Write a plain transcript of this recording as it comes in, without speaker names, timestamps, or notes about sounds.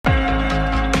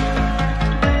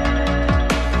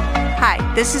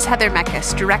This is Heather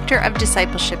Meckes, Director of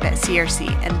Discipleship at CRC,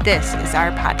 and this is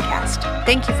our podcast.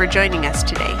 Thank you for joining us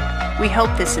today. We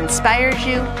hope this inspires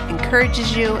you,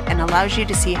 encourages you, and allows you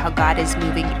to see how God is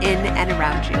moving in and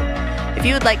around you. If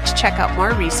you would like to check out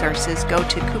more resources, go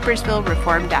to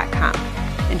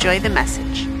coopersvillereform.com. Enjoy the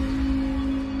message.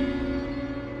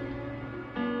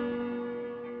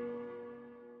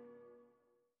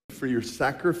 For your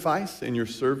sacrifice and your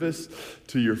service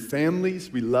to your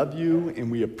families. We love you and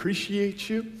we appreciate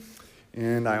you.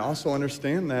 And I also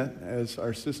understand that, as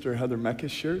our sister Heather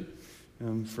Meckes shared,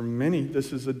 for many,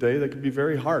 this is a day that can be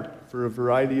very hard for a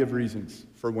variety of reasons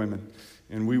for women.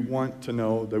 And we want to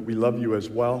know that we love you as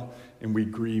well and we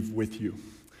grieve with you.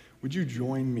 Would you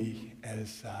join me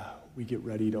as we get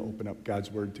ready to open up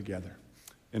God's Word together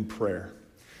in prayer?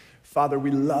 Father, we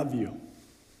love you.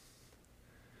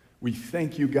 We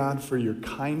thank you, God, for your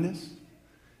kindness.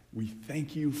 We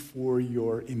thank you for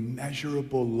your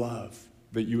immeasurable love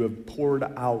that you have poured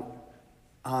out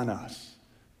on us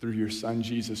through your Son,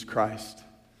 Jesus Christ.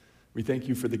 We thank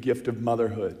you for the gift of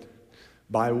motherhood,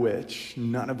 by which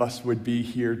none of us would be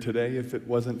here today if it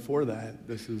wasn't for that.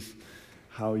 This is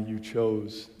how you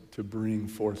chose to bring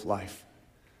forth life.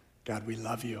 God, we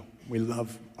love you. We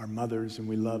love our mothers, and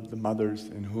we love the mothers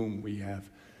in whom we have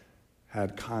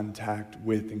had contact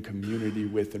with and community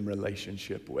with and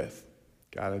relationship with.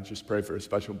 God, I just pray for a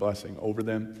special blessing over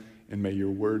them, and may your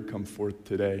word come forth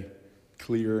today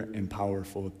clear and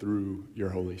powerful through your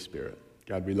Holy Spirit.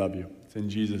 God, we love you. It's in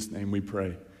Jesus' name we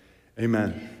pray.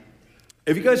 Amen.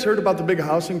 Have you guys heard about the big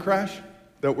housing crash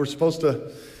that we're supposed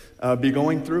to be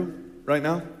going through right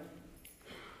now?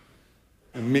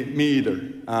 Me either,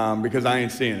 because I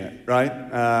ain't seeing it, right?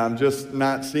 I'm just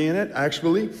not seeing it,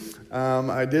 actually.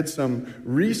 I did some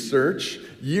research.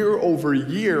 Year over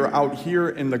year out here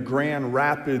in the Grand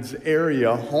Rapids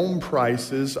area, home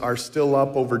prices are still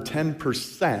up over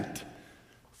 10%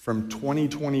 from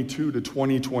 2022 to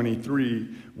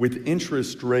 2023, with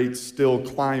interest rates still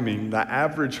climbing. The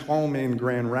average home in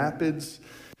Grand Rapids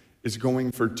is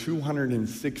going for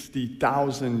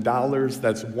 $260,000.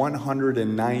 That's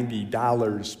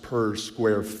 $190 per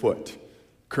square foot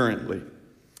currently.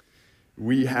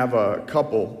 We have a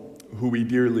couple who we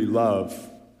dearly love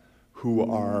who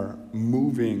are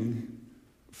moving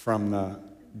from the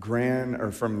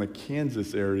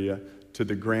Kansas area to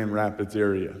the Grand Rapids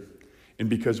area. And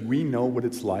because we know what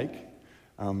it's like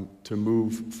to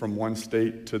move from one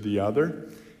state to the other,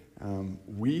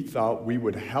 we thought we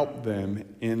would help them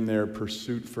in their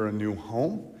pursuit for a new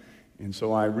home. And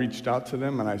so I reached out to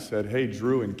them and I said, hey,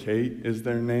 Drew and Kate is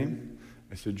their name.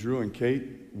 I said, Drew and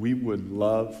Kate, we would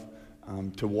love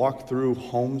to walk through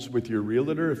homes with your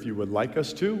realtor if you would like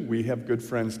us to. We have good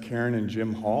friends Karen and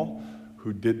Jim Hall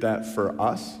who did that for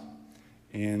us.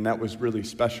 And that was really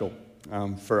special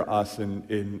for us.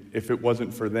 And if it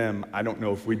wasn't for them, I don't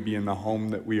know if we'd be in the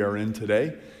home that we are in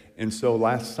today. And so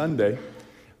last Sunday,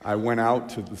 I went out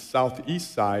to the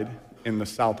southeast side and the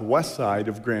southwest side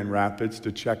of Grand Rapids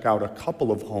to check out a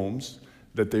couple of homes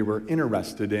that they were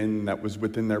interested in that was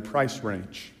within their price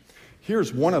range.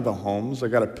 Here's one of the homes. I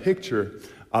got a picture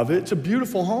of it. It's a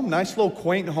beautiful home, nice little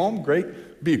quaint home.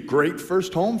 Great, be a great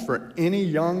first home for any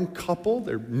young couple.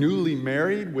 They're newly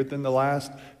married within the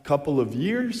last couple of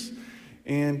years.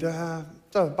 And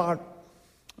it's about,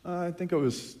 I think it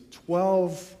was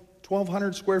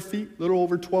 1,200 square feet, a little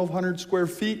over 1,200 square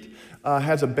feet.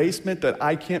 Has a basement that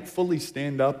I can't fully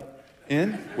stand up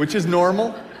in, which is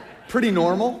normal, pretty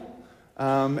normal.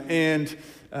 And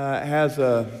has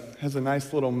a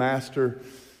nice little master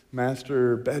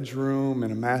bedroom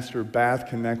and a master bath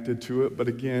connected to it. But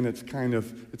again, it's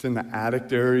in the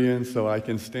attic area, and so I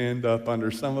can stand up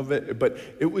under some of it. But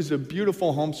it was a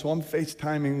beautiful home, so I'm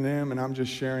FaceTiming them, and I'm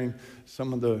just sharing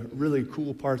some of the really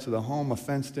cool parts of the home. A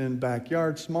fenced-in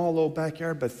backyard, small little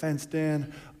backyard, but fenced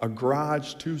in. A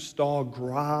garage, 2-stall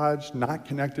garage, not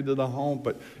connected to the home,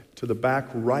 but to the back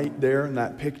right there in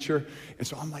that picture. And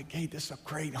so I'm like, hey, this is a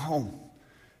great home.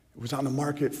 It was on the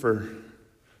market for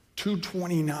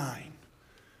 $229.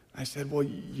 I said, well,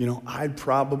 I'd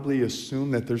probably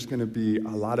assume that there's going to be a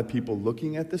lot of people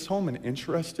looking at this home and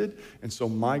interested. And so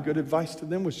my good advice to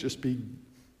them was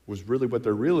really what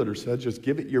their realtor said, just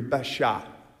give it your best shot,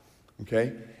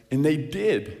 okay? And they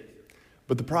did.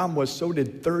 But the problem was, so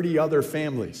did 30 other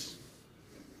families.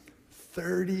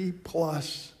 30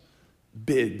 plus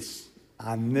bids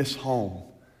on this home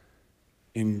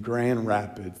in Grand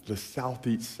Rapids, the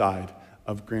southeast side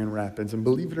of Grand Rapids. And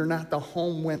believe it or not, the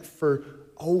home went for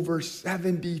over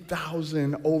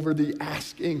 $70,000 over the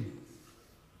asking.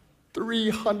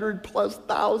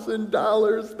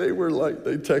 $300,000+.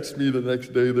 They texted me the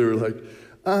next day. They were like,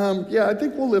 Yeah, I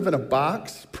think we'll live in a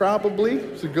box, probably.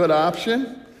 It's a good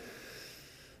option.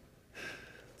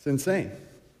 It's insane.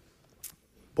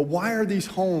 But why are these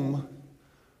home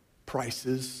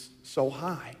prices so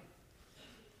high?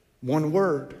 One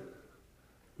word: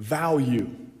 value.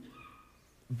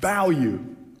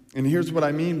 Value. And here's what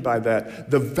I mean by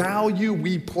that. The value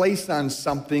we place on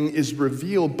something is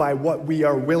revealed by what we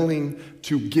are willing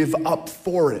to give up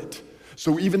for it.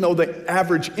 So even though the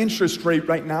average interest rate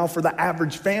right now for the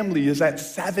average family is at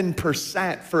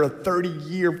 7% for a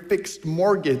 30-year fixed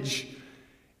mortgage,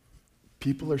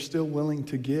 people are still willing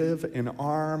to give an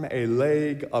arm, a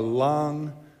leg, a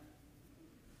lung,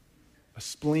 a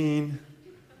spleen,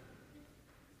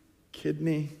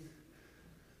 kidney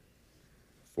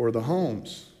for the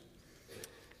homes.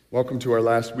 Welcome to our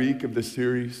last week of this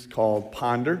series called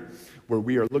Ponder, where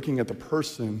we are looking at the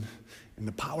person and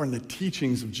the power and the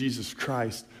teachings of Jesus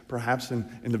Christ, perhaps in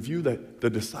the view that the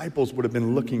disciples would have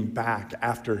been looking back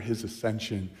after his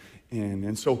ascension in.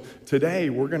 And so today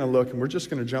we're going to look, and we're just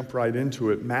going to jump right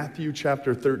into it, Matthew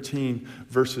chapter 13,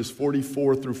 verses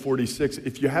 44 through 46.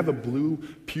 If you have a blue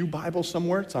pew Bible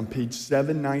somewhere, it's on page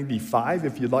 795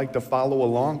 if you'd like to follow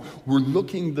along. We're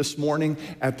looking this morning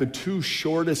at the two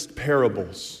shortest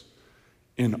parables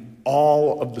in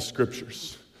all of the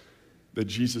scriptures that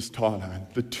Jesus taught on.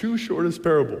 The two shortest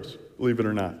parables, believe it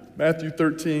or not. Matthew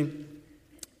 13,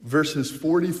 verses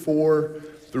 44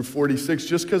 through 46.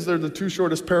 Just because they're the two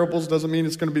shortest parables doesn't mean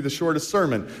it's going to be the shortest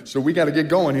sermon. So we got to get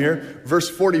going here. Verse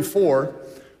 44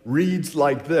 reads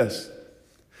like this: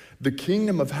 the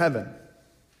kingdom of heaven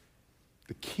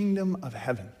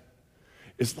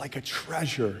is like a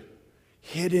treasure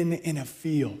hidden in a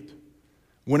field.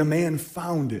 When a man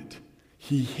found it,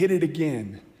 he hid it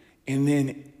again, and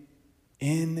then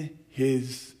in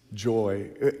his joy.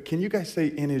 Can you guys say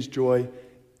in his joy?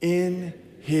 In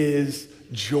his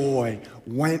joy,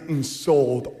 went and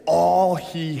sold all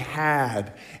he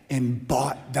had and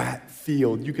bought that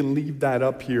field. You can leave that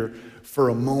up here for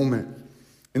a moment.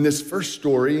 In this first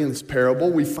story, in this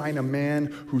parable, we find a man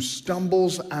who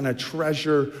stumbles on a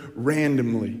treasure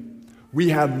randomly. We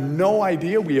have no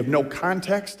idea, we have no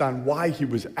context on why he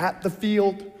was at the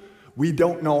field. We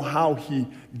don't know how he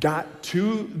got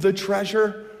to the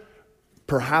treasure.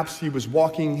 Perhaps he was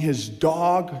walking his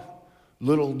dog,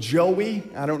 little Joey.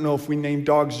 I don't know if we named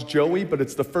dogs Joey, but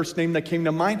it's the first name that came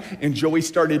to mind. And Joey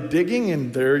started digging,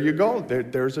 and there you go.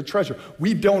 There's a treasure.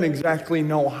 We don't exactly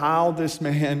know how this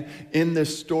man in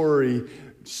this story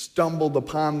stumbled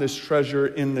upon this treasure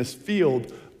in this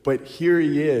field, but here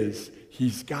he is.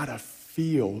 He's got a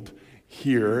field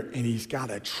here, and he's got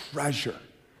a treasure.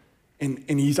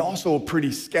 And he's also a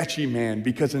pretty sketchy man,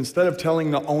 because instead of telling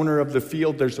the owner of the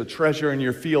field there's a treasure in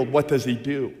your field, what does he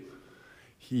do?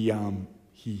 He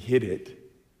hid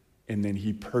it, and then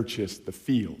he purchased the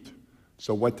field.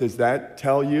 So what does that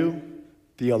tell you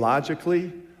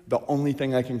theologically? The only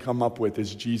thing I can come up with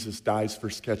is Jesus dies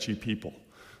for sketchy people.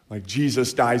 Like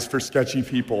Jesus dies for sketchy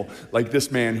people, like this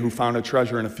man who found a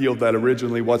treasure in a field that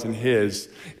originally wasn't his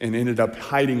and ended up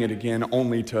hiding it again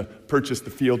only to purchase the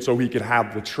field so he could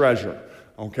have the treasure,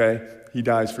 okay? He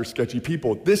dies for sketchy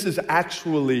people. This is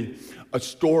actually a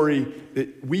story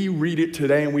that we read it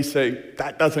today and we say,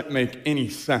 that doesn't make any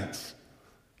sense.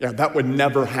 Yeah, that would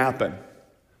never happen.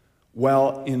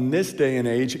 Well, in this day and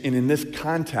age and in this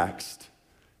context,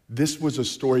 this was a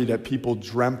story that people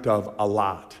dreamt of a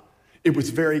lot. It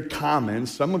was very common.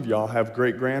 Some of y'all have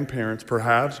great-grandparents,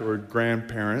 perhaps, or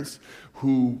grandparents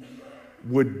who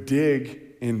would dig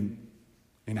and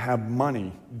have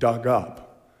money dug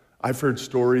up. I've heard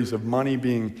stories of money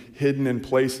being hidden in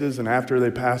places, and after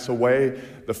they pass away,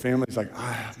 the family's like,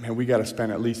 man, we got to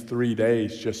spend at least 3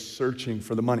 days just searching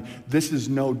for the money. This is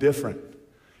no different.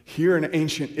 Here in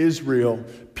ancient Israel,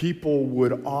 people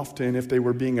would often, if they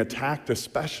were being attacked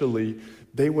especially,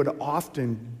 they would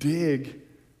often dig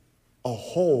a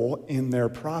hole in their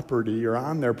property or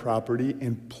on their property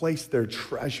and place their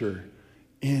treasure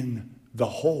in the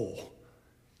hole.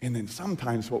 And then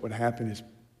sometimes what would happen is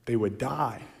they would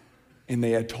die and they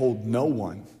had told no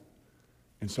one.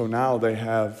 And so now they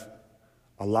have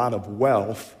a lot of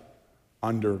wealth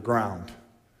underground.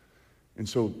 And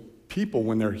so people,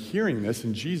 when they're hearing this,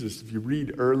 and Jesus, if you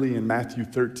read early in Matthew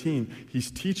 13,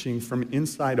 he's teaching from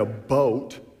inside a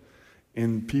boat,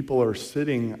 and people are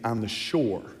sitting on the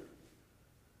shore.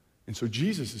 And so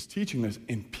Jesus is teaching this,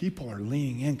 and people are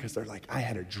leaning in because they're like, I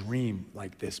had a dream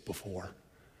like this before,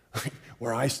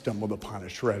 where I stumbled upon a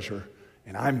treasure,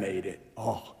 and I made it.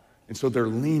 And so they're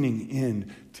leaning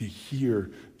in to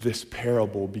hear this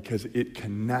parable because it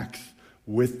connects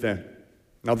with them.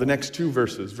 Now the next two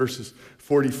verses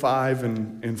 45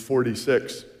 and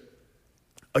 46,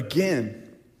 Again,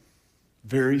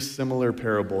 very similar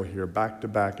parable here, back to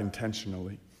back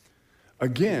intentionally.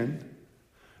 Again,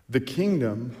 the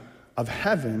kingdom of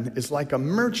heaven is like a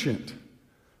merchant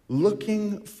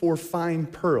looking for fine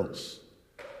pearls.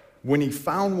 When he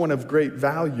found one of great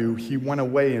value, he went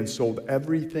away and sold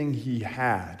everything he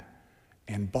had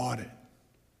and bought it.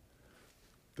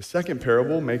 The second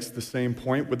parable makes the same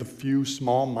point with a few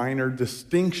small minor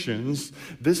distinctions.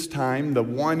 This time, the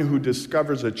one who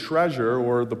discovers a treasure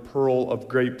or the pearl of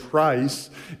great price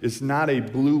is not a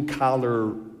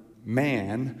blue-collar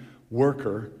man,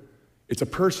 worker. It's a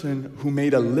person who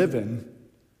made a living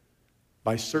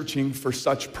by searching for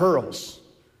such pearls.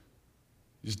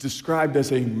 He's described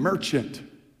as a merchant.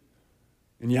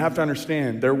 And you have to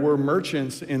understand, there were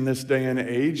merchants in this day and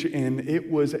age, and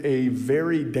it was a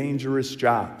very dangerous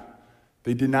job.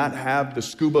 They did not have the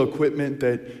scuba equipment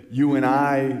that you and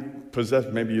I possess.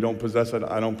 Maybe you don't possess it,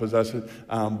 I don't possess it,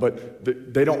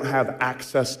 but they don't have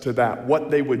access to that.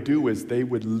 What they would do is they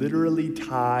would literally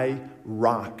tie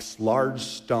rocks, large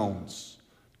stones,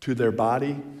 to their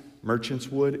body, merchants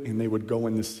would, and they would go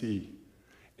in the sea.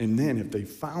 And then if they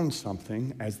found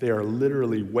something, as they are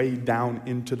literally way down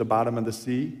into the bottom of the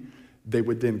sea, they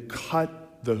would then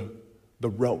cut the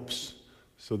ropes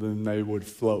so then they would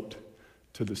float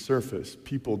to the surface.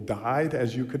 People died,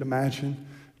 as you could imagine,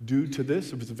 due to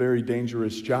this. It was a very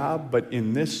dangerous job, but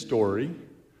in this story,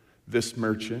 this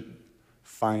merchant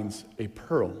finds a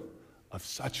pearl of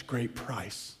such great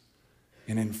price.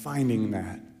 And in finding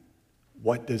that,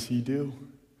 what does he do?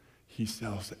 He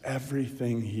sells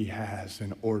everything he has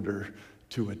in order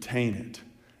to attain it,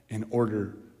 in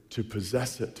order to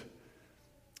possess it.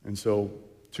 And so,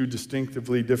 two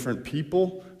distinctively different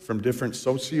people from different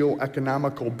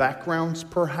socioeconomical backgrounds,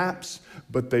 perhaps,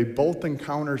 but they both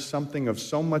encounter something of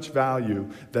so much value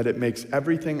that it makes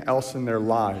everything else in their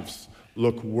lives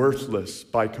look worthless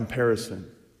by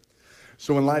comparison.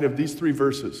 So in light of these three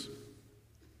verses,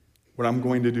 what I'm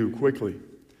going to do quickly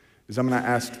is I'm going to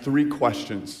ask three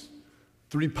questions.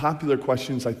 Three popular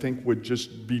questions I think would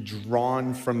just be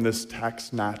drawn from this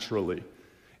text naturally.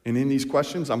 And in these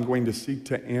questions, I'm going to seek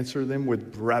to answer them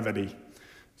with brevity.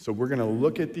 So we're going to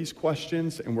look at these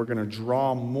questions and we're going to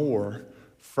draw more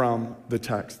from the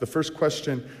text. The first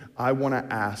question I want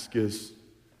to ask is,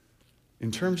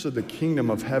 in terms of the kingdom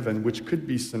of heaven, which could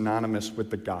be synonymous with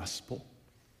the gospel,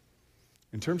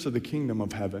 in terms of the kingdom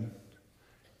of heaven,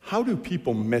 how do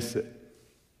people miss it?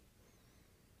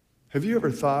 Have you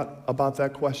ever thought about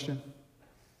that question?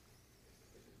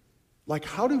 Like,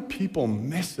 how do people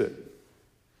miss it?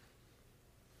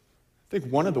 I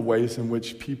think one of the ways in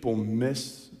which people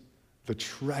miss the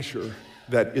treasure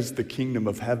that is the kingdom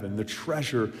of heaven, the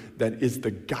treasure that is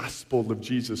the gospel of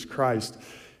Jesus Christ,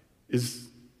 is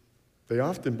they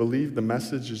often believe the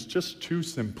message is just too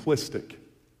simplistic.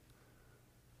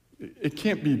 It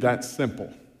can't be that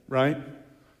simple, right?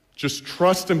 Just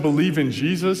trust and believe in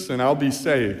Jesus and I'll be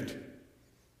saved.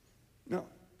 No,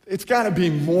 it's got to be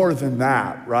more than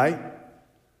that, right?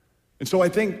 And so I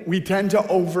think we tend to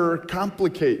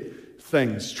overcomplicate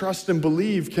things. Trust and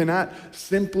believe cannot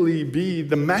simply be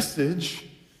the message,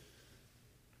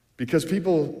 because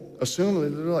people assume that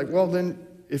they're like, well, then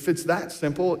if it's that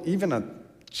simple, even a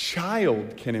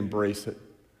child can embrace it.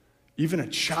 Even a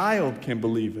child can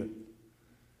believe it.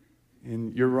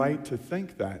 And you're right to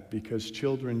think that, because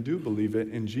children do believe it,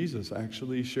 and Jesus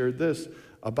actually shared this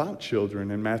about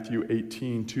children in Matthew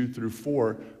 18,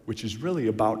 2-4, which is really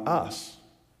about us.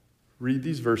 Read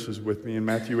these verses with me in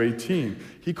Matthew 18.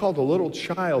 He called a little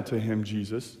child to him,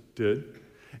 Jesus did,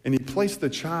 and he placed the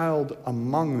child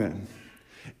among them.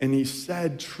 And he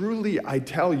said, truly I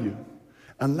tell you,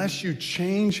 unless you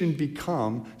change and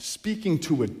become, speaking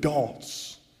to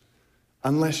adults,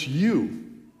 unless you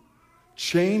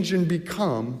change and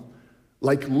become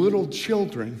like little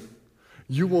children,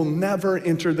 you will never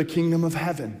enter the kingdom of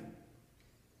heaven.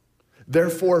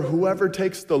 Therefore, whoever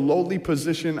takes the lowly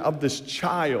position of this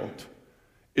child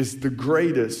is the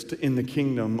greatest in the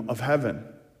kingdom of heaven.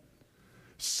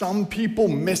 Some people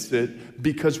miss it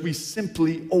because we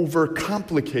simply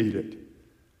overcomplicate it.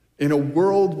 In a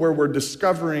world where we're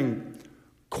discovering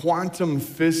quantum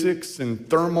physics and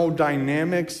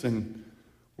thermodynamics, and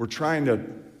we're trying to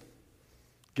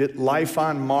get life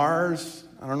on Mars.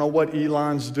 I don't know what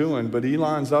Elon's doing, but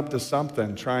Elon's up to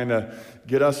something, trying to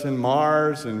get us in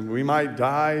Mars, and we might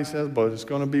die, he says, but it's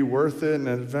going to be worth it. And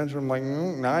eventually I'm like,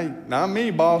 not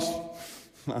me, boss.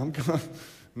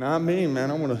 Not me,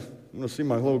 man. I'm going to see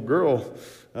my little girl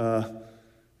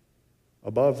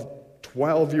above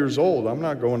 12 years old. I'm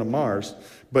not going to Mars.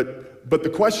 But the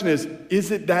question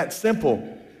is it that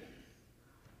simple?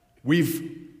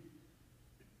 We've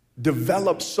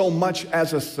developed so much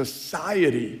as a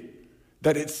society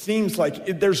that it seems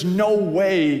like there's no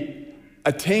way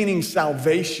attaining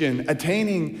salvation,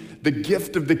 attaining the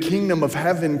gift of the kingdom of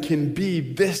heaven can be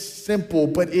this simple,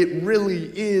 but it really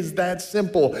is that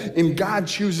simple. And God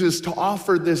chooses to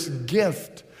offer this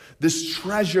gift, this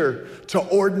treasure to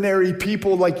ordinary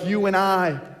people like you and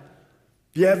I.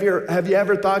 Have you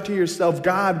ever thought to yourself,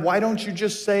 God, why don't you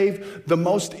just save the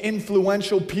most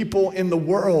influential people in the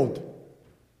world?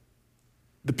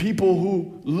 The people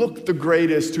who look the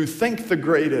greatest, who think the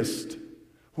greatest,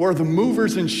 who are the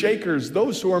movers and shakers,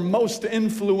 those who are most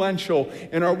influential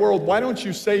in our world. Why don't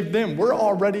you save them? We're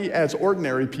already, as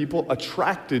ordinary people,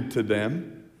 attracted to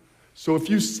them. So if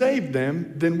you save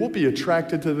them, then we'll be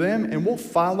attracted to them and we'll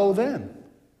follow them.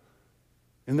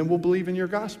 And then we'll believe in your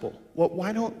gospel. Well,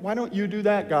 why don't you do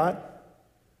that, God?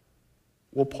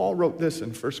 Well, Paul wrote this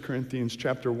in 1 Corinthians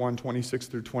chapter 1, 26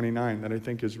 through 29 that I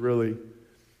think is really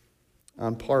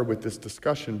on par with this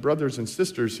discussion. Brothers and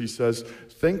sisters, he says,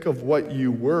 think of what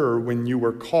you were when you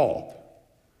were called.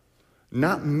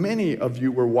 Not many of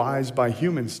you were wise by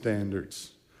human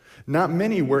standards. Not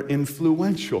many were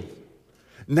influential.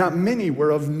 Not many were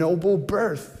of noble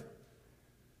birth.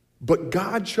 But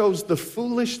God chose the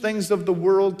foolish things of the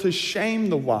world to shame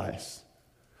the wise.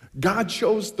 God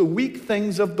chose the weak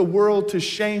things of the world to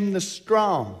shame the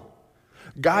strong.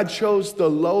 God chose the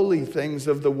lowly things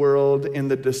of the world and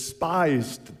the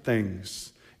despised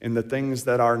things and the things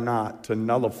that are not to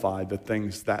nullify the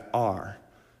things that are,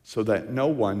 so that no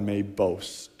one may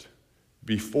boast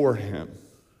before him.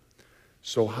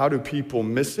 So how do people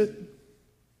miss it?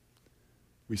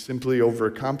 We simply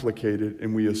overcomplicate it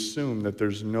and we assume that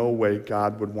there's no way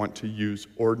God would want to use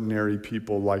ordinary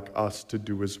people like us to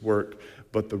do his work.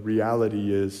 But the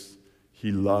reality is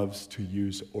he loves to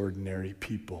use ordinary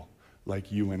people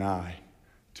like you and I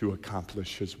to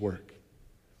accomplish his work.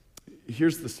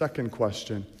 Here's the second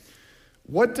question.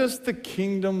 What does the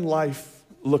kingdom life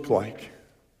look like?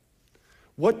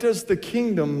 What does the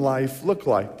kingdom life look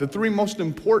like? The three most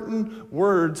important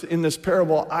words in this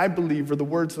parable, I believe, are the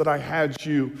words that I had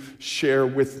you share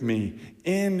with me.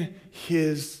 In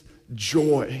his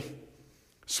joy.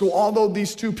 So although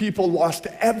these two people lost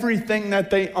everything that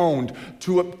they owned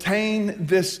to obtain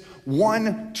this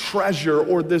one treasure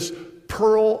or this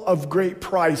pearl of great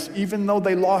price, even though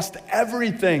they lost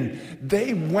everything,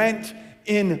 they went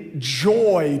in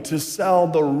joy to sell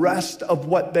the rest of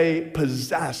what they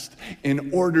possessed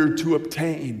in order to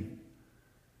obtain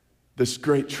this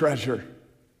great treasure.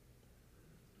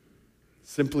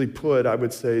 Simply put, I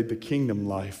would say the kingdom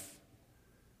life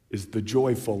is the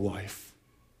joyful life.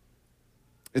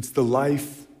 It's the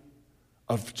life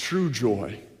of true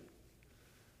joy.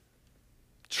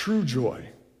 True joy.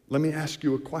 Let me ask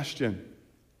you a question.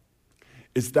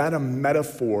 Is that a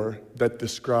metaphor that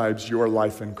describes your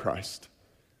life in Christ?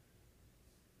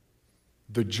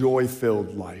 The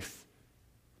joy-filled life.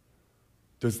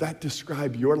 Does that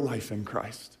describe your life in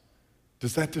Christ?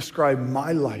 Does that describe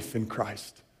my life in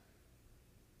Christ?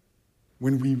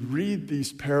 When we read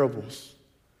these parables,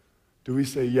 do we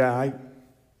say, yeah,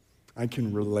 I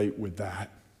can relate with that?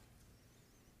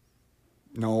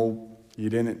 No, you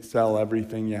didn't sell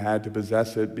everything you had to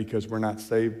possess it, because we're not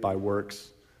saved by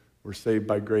works. We're saved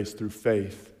by grace through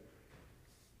faith.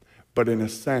 But in a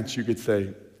sense, you could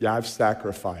say, yeah, I've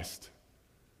sacrificed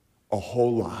a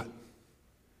whole lot.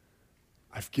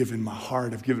 I've given my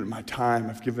heart, I've given my time,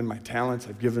 I've given my talents,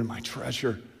 I've given my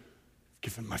treasure, I've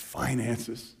given my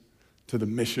finances to the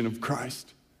mission of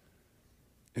Christ.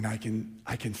 And I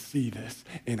can see this,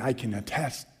 and I can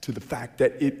attest to the fact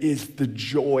that it is the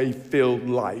joy-filled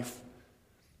life.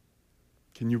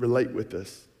 Can you relate with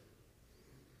this?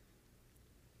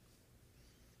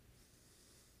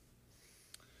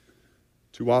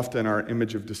 Too often, our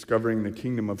image of discovering the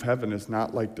kingdom of heaven is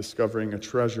not like discovering a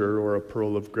treasure or a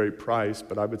pearl of great price,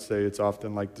 but I would say it's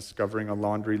often like discovering a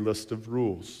laundry list of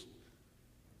rules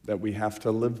that we have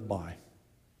to live by.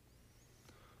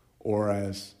 Or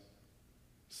as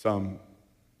some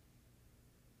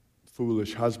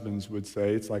foolish husbands would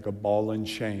say, it's like a ball and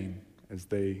chain, as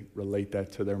they relate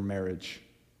that to their marriage.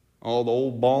 Oh, the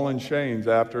old ball and chain's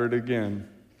after it again.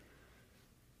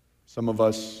 Some of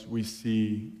us, we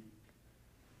see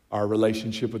our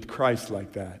relationship with Christ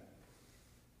like that.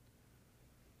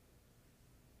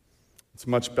 It's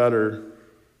much better,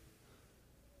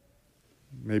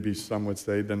 maybe some would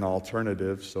say, than the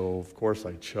alternative, so of course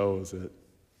I chose it.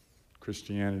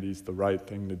 Christianity's the right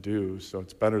thing to do, so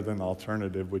it's better than the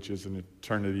alternative, which is an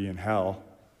eternity in hell.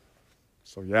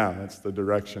 So yeah, that's the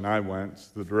direction I went. It's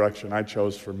the direction I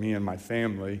chose for me and my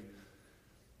family.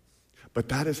 But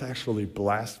that is actually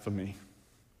blasphemy.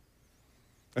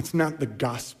 That's not the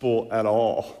gospel at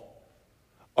all.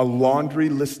 A laundry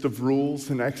list of rules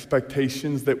and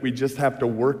expectations that we just have to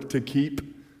work to keep.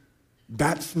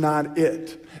 That's not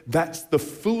it. That's the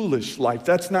foolish life.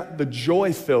 That's not the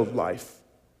joy-filled life.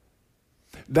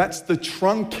 That's the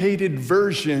truncated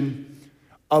version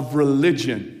of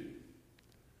religion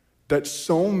that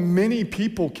so many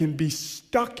people can be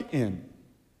stuck in.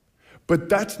 But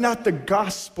that's not the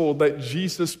gospel that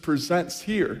Jesus presents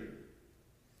here.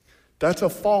 That's a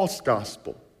false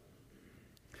gospel.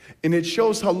 And it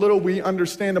shows how little we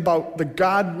understand about the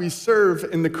God we serve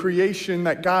and the creation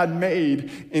that God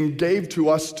made and gave to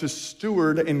us to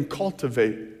steward and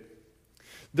cultivate.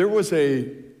 There was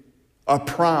a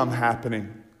prom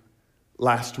happening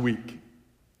last week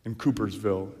in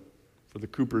Coopersville. For the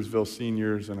Coopersville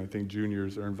seniors, and I think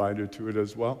juniors are invited to it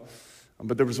as well.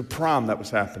 But there was a prom that was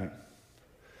happening.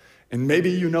 And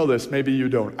maybe you know this, maybe you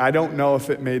don't. I don't know if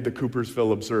it made the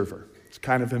Coopersville Observer. It's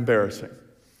kind of embarrassing.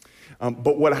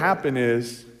 But what happened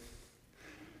is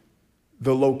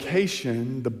the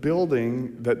location, the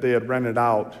building that they had rented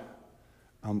out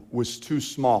was too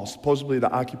small. Supposedly the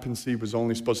occupancy was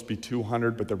only supposed to be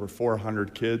 200, but there were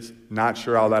 400 kids. Not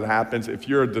sure how that happens. If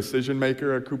you're a decision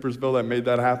maker at Coopersville that made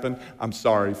that happen, I'm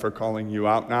sorry for calling you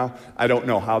out now. I don't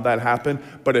know how that happened,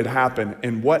 but it happened.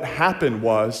 And what happened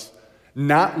was,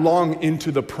 not long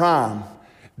into the prom,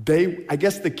 I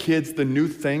guess the kids, the new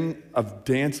thing of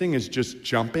dancing is just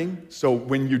jumping. So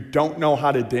when you don't know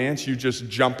how to dance, you just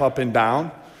jump up and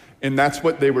down. And that's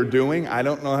what they were doing. I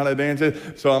don't know how to dance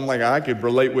it. So I'm like, I could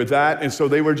relate with that. And so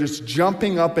they were just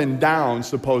jumping up and down,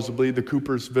 supposedly, the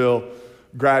Coopersville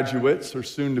graduates, or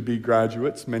soon-to-be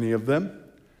graduates, many of them.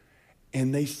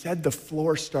 And they said the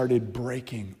floor started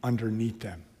breaking underneath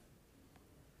them.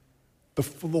 The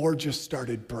floor just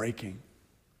started breaking.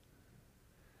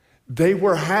 They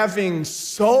were having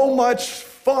so much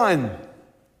fun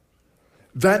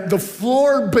that the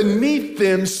floor beneath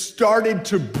them started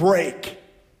to break.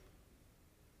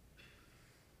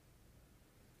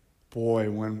 Boy,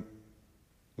 when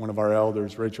one of our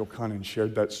elders, Rachel Cunnin,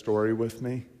 shared that story with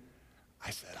me,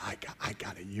 I said, I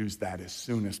got to use that as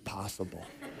soon as possible.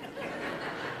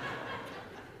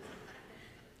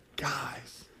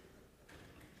 Guys,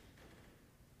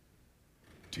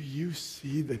 do you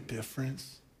see the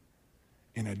difference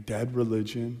in a dead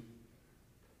religion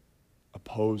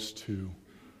opposed to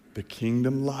the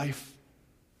kingdom life?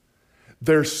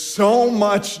 There's so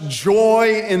much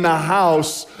joy in the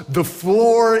house, the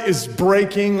floor is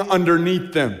breaking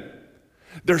underneath them.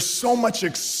 There's so much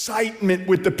excitement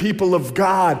with the people of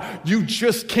God, you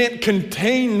just can't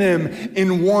contain them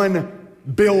in one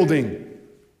building.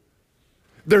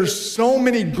 There's so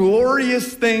many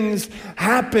glorious things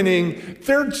happening.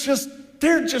 They're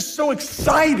just so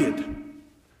excited.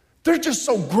 They're just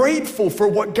so grateful for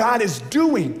what God is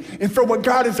doing and for what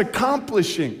God is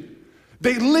accomplishing.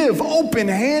 They live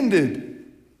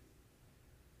open-handed.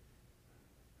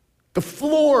 The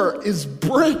floor is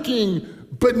breaking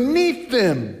beneath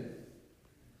them.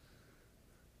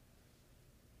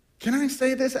 Can I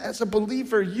say this? As a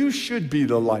believer, you should be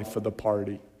the life of the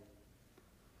party.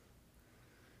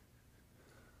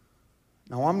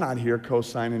 Now, I'm not here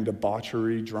co-signing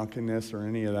debauchery, drunkenness, or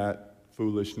any of that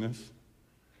foolishness.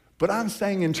 But I'm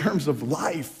saying in terms of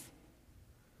life,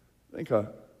 I think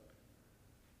a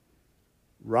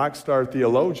rock star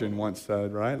theologian once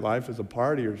said, right? Life is a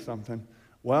party or something.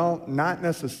 Well, not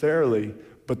necessarily,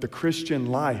 but the Christian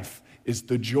life is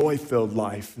the joy-filled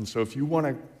life. And so if you want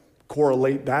to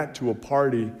correlate that to a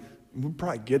party, we'll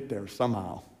probably get there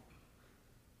somehow.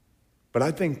 But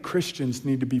I think Christians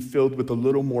need to be filled with a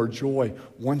little more joy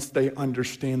once they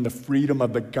understand the freedom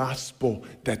of the gospel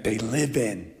that they live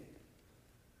in.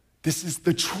 This is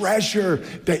the treasure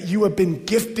that you have been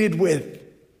gifted with.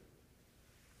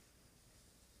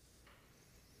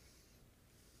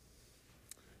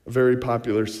 A very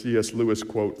popular C.S. Lewis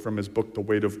quote from his book, The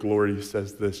Weight of Glory,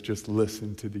 says this. Just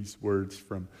listen to these words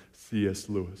from C.S.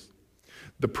 Lewis.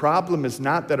 The problem is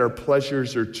not that our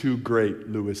pleasures are too great,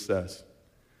 Lewis says.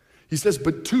 He says,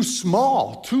 but too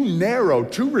small, too narrow,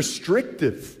 too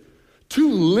restrictive,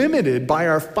 too limited by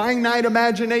our finite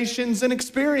imaginations and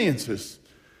experiences.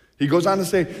 He goes on to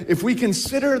say, if we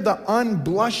consider the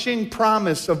unblushing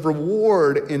promise of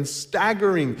reward and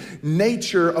staggering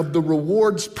nature of the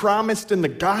rewards promised in the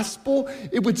gospel,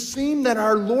 it would seem that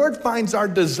our Lord finds our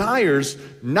desires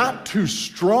not too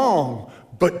strong,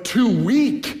 but too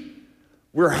weak.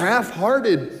 We're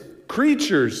half-hearted,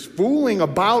 creatures fooling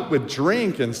about with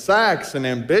drink and sex and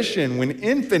ambition when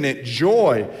infinite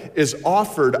joy is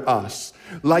offered us.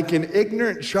 Like an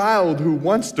ignorant child who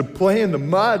wants to play in the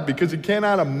mud because he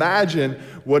cannot imagine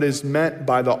what is meant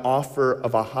by the offer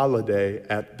of a holiday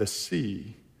at the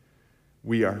sea.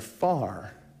 We are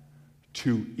far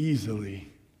too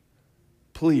easily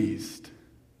pleased,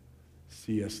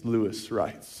 C.S. Lewis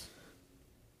writes.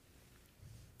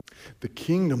 The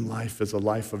kingdom life is a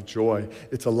life of joy.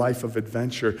 It's a life of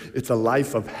adventure. It's a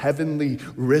life of heavenly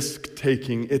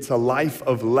risk-taking. It's a life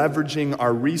of leveraging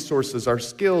our resources, our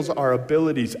skills, our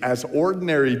abilities as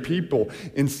ordinary people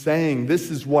in saying,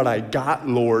 this is what I got,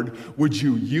 Lord. Would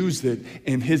you use it?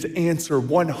 And his answer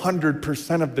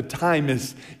 100% of the time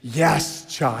is, yes,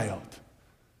 child.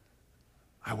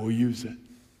 I will use it.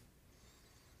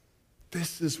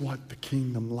 This is what the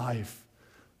kingdom life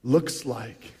looks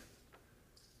like.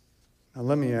 Now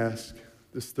let me ask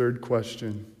this third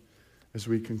question as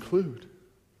we conclude.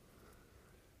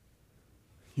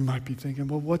 You might be thinking,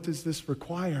 well, what does this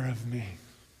require of me?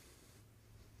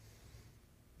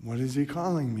 What is he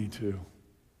calling me to?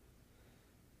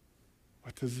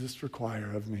 What does this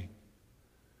require of me?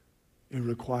 It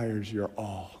requires your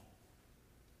all.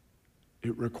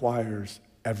 It requires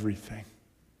everything.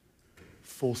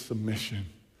 Full submission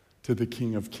to the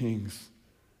King of Kings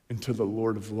and to the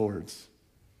Lord of Lords.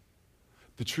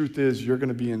 The truth is, you're going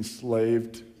to be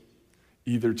enslaved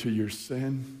either to your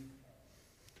sin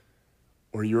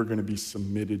or you're going to be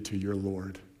submitted to your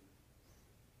Lord.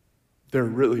 There are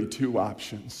really two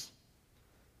options.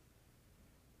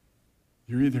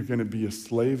 You're either going to be a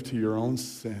slave to your own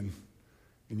sin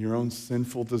and your own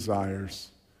sinful desires,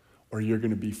 or you're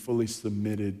going to be fully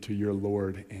submitted to your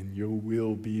Lord and you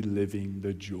will be living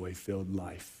the joy-filled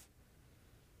life.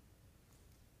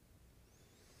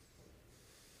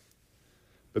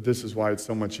 But this is why it's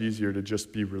so much easier to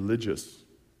just be religious.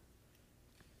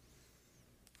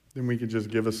 Then we can just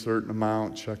give a certain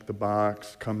amount, check the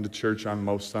box, come to church on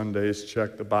most Sundays,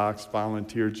 check the box,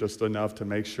 volunteer just enough to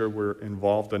make sure we're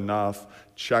involved enough,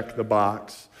 check the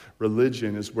box.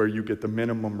 Religion is where you get the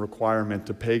minimum requirement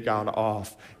to pay God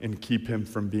off and keep him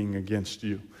from being against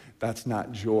you. That's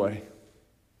not joy.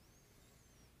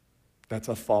 That's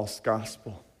a false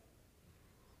gospel.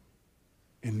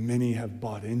 And many have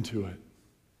bought into it.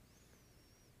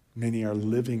 Many are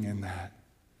living in that.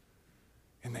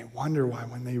 And they wonder why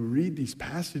when they read these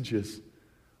passages,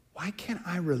 why can't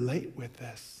I relate with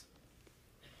this?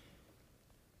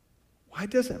 Why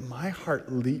doesn't my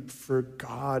heart leap for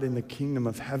God in the kingdom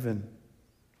of heaven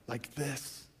like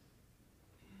this?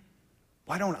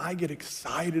 Why don't I get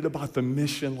excited about the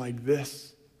mission like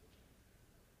this?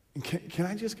 And can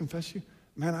I just confess to you,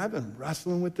 man, I've been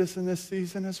wrestling with this in this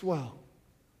season as well.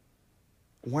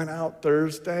 Went out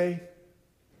Thursday.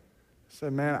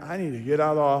 Said, man, I need to get out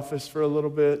of the office for a little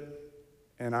bit,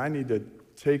 and I need to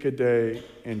take a day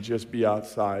and just be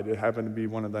outside. It happened to be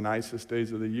one of the nicest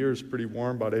days of the year. It's pretty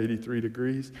warm, about 83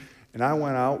 degrees. And I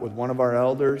went out with one of our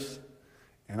elders,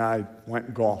 and I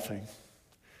went golfing.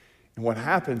 And what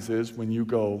happens is when you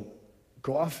go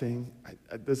golfing,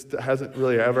 this hasn't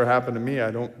really ever happened to me.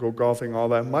 I don't go golfing all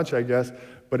that much, I guess.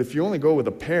 But if you only go with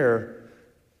a pair,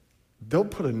 they'll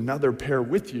put another pair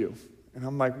with you. And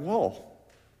I'm like, whoa.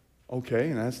 Okay,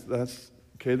 and that's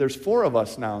okay. There's 4 of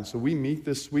us now, so we meet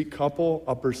this sweet couple,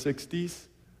 upper 60s.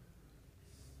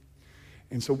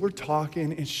 And so we're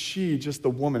talking, and she, just the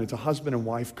woman, it's a husband and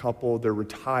wife couple. They're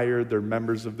retired. They're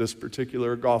members of this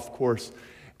particular golf course,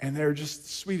 and they're just the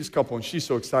sweetest couple. And she's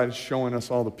so excited, showing us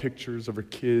all the pictures of her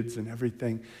kids and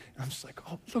everything. And I'm just like,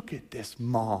 oh, look at this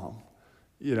mom,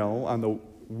 on the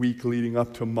week leading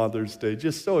up to Mother's Day,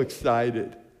 just so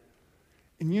excited.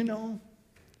 And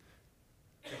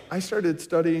I started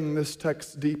studying this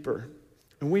text deeper,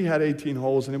 and we had 18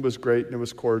 holes, and it was great, and it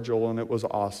was cordial, and it was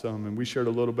awesome, and we shared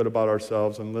a little bit about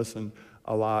ourselves and listened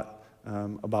a lot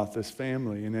about this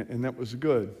family, and that was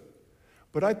good.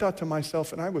 But I thought to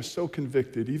myself, and I was so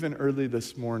convicted, even early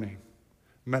this morning,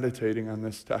 meditating on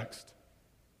this text,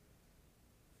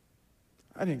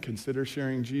 I didn't consider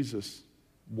sharing Jesus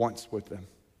once with them.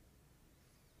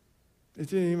 It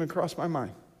didn't even cross my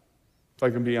mind, if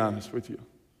I can be honest with you.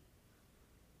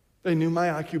 They knew my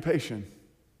occupation.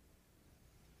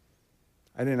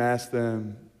 I didn't ask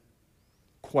them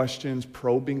questions,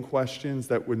 probing questions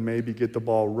that would maybe get the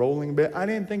ball rolling a bit. I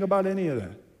didn't think about any of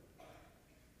that.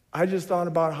 I just thought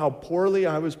about how poorly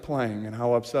I was playing and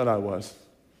how upset I was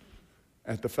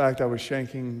at the fact I was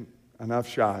shanking enough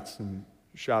shots and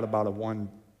shot about a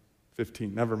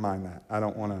 115. Never mind that. I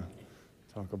don't want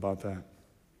to talk about that.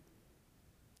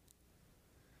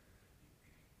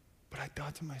 But I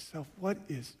thought to myself, what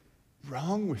is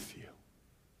wrong with you?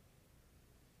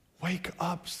 Wake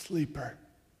up, sleeper.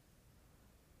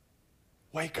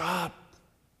 Wake up.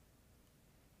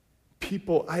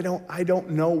 People, I don't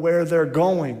know where they're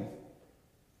going.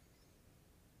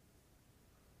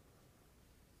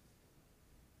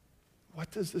 What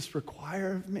does this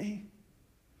require of me?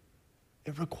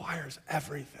 It requires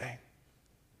everything.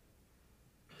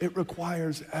 It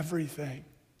requires everything.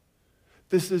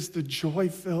 This is the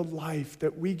joy-filled life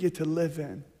that we get to live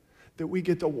in, that we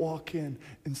get to walk in,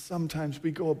 and sometimes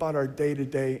we go about our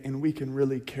day-to-day and we can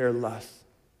really care less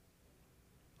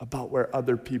about where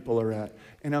other people are at.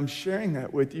 And I'm sharing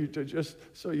that with you to just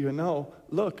so you know,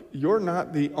 look, you're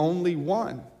not the only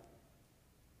one.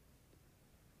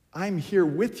 I'm here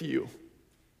with you,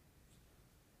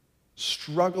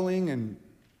 struggling and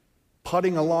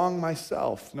putting along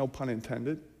myself, no pun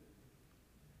intended.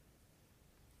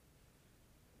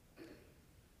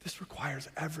 This requires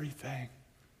everything.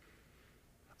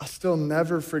 I'll still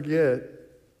never forget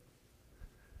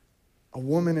a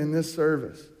woman in this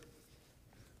service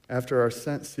after our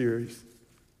Sent series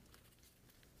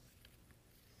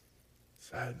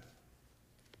said,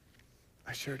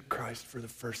 I shared Christ for the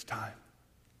first time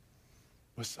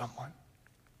with someone,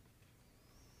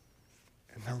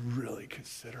 and they're really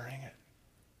considering it.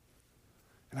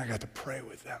 And I got to pray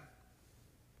with them.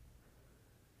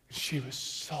 And she was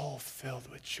so filled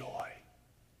with joy.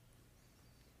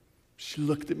 She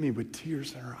looked at me with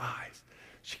tears in her eyes.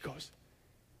 She goes,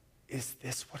 is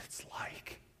this what it's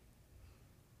like?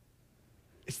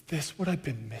 Is this what I've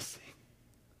been missing?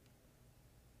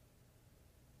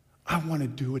 I want to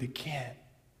do it again.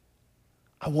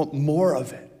 I want more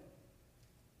of it.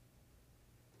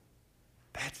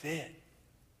 That's it.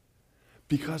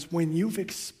 Because when you've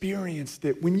experienced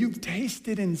it, when you've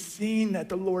tasted and seen that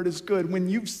the Lord is good, when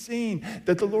you've seen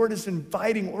that the Lord is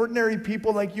inviting ordinary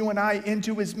people like you and I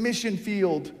into his mission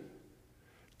field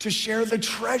to share the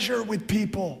treasure with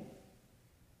people,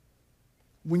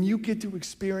 when you get to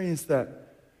experience that,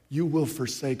 you will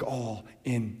forsake all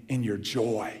in your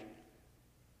joy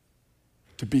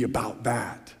to be about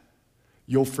that.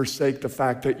 You'll forsake the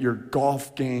fact that your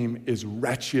golf game is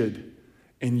wretched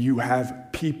and you have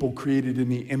people created in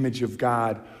the image of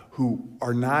God who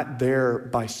are not there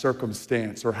by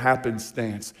circumstance or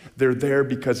happenstance. They're there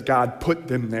because God put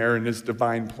them there in his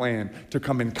divine plan to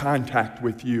come in contact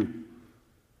with you.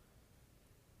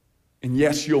 And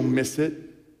yes, you'll miss it,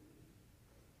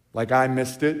 like I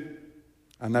missed it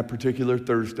on that particular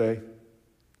Thursday.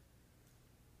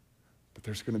 But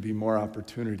there's going to be more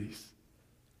opportunities.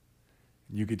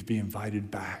 And you get to be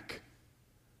invited back.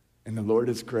 And the Lord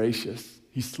is gracious.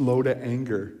 He's slow to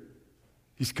anger.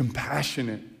 He's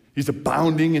compassionate. He's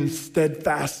abounding in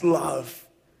steadfast love.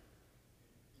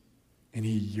 And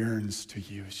he yearns to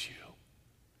use you.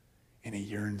 And he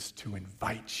yearns to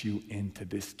invite you into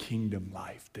this kingdom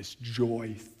life, this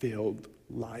joy-filled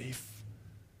life.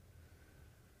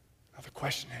 Now the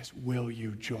question is, will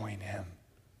you join him?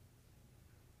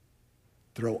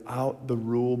 Throw out the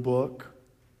rule book,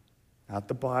 not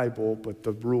the Bible, but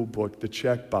the rule book, the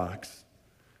checkbox.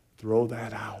 Throw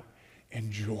that out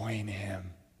and join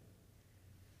him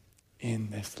in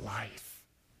this life.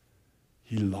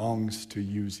 He longs to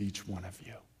use each one of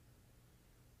you.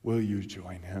 Will you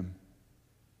join him?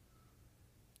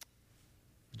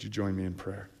 Would you join me in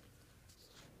prayer?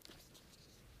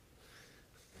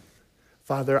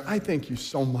 Father, I thank you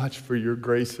so much for your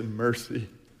grace and mercy,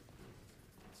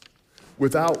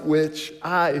 without which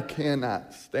I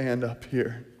cannot stand up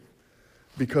here.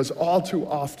 Because all too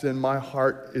often my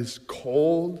heart is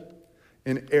cold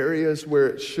in areas where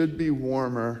it should be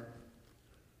warmer.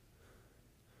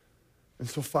 And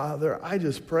so, Father, I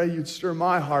just pray you'd stir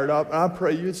my heart up, and I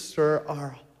pray you'd stir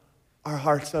our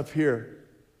hearts up here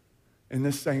in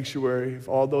this sanctuary, of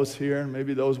all those here and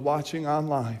maybe those watching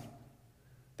online,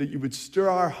 that you would stir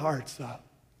our hearts up,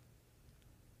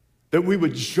 that we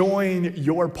would join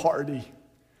your party,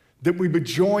 that we would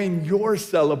join your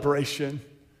celebration,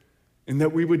 and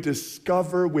that we would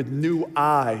discover with new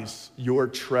eyes your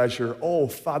treasure. Oh,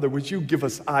 Father, would you give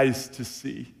us eyes to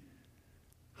see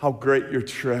how great your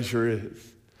treasure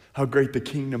is, how great the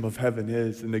kingdom of heaven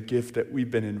is, and the gift that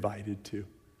we've been invited to.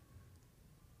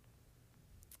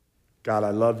 God,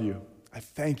 I love you. I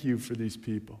thank you for these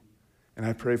people. And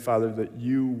I pray, Father, that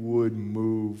you would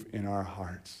move in our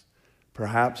hearts.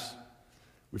 Perhaps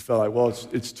we felt like, well,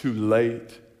 it's too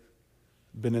late.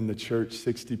 Been in the church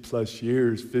 60 plus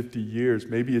years, 50 years.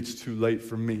 Maybe it's too late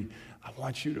for me. I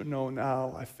want you to know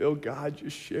now, I feel God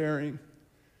just sharing.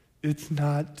 It's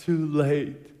not too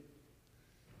late.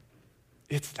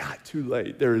 It's not too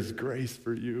late. There is grace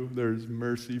for you. There is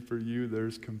mercy for you. There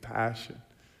is compassion.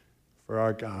 For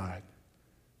our God,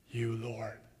 you,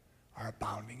 Lord, are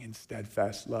abounding in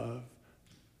steadfast love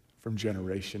from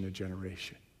generation to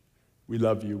generation. We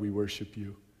love you. We worship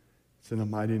you. It's in the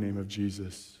mighty name of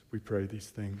Jesus we pray these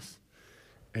things.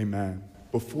 Amen.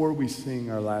 Before we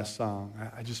sing our last song,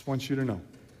 I just want you to know,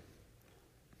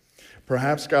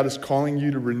 perhaps God is calling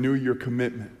you to renew your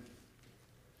commitment.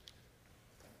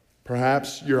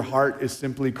 Perhaps your heart is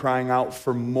simply crying out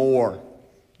for more.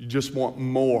 You just want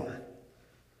more.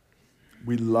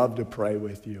 We'd love to pray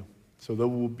with you. So there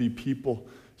will be people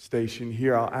stationed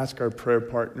here. I'll ask our prayer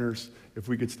partners if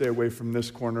we could stay away from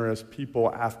this corner, as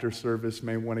people after service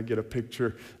may want to get a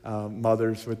picture,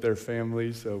 mothers with their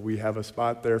families. We have a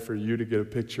spot there for you to get a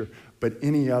picture. But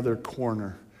any other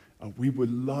corner, we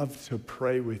would love to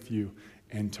pray with you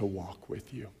and to walk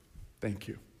with you. Thank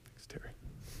you. Thanks, Terry.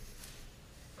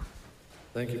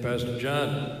 Thank you, Pastor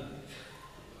John.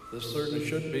 This certainly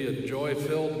should be a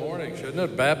joy-filled morning, shouldn't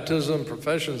it? Baptism,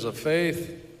 professions of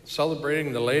faith,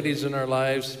 celebrating the ladies in our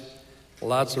lives,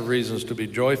 lots of reasons to be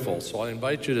joyful. So I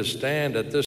invite you to stand at this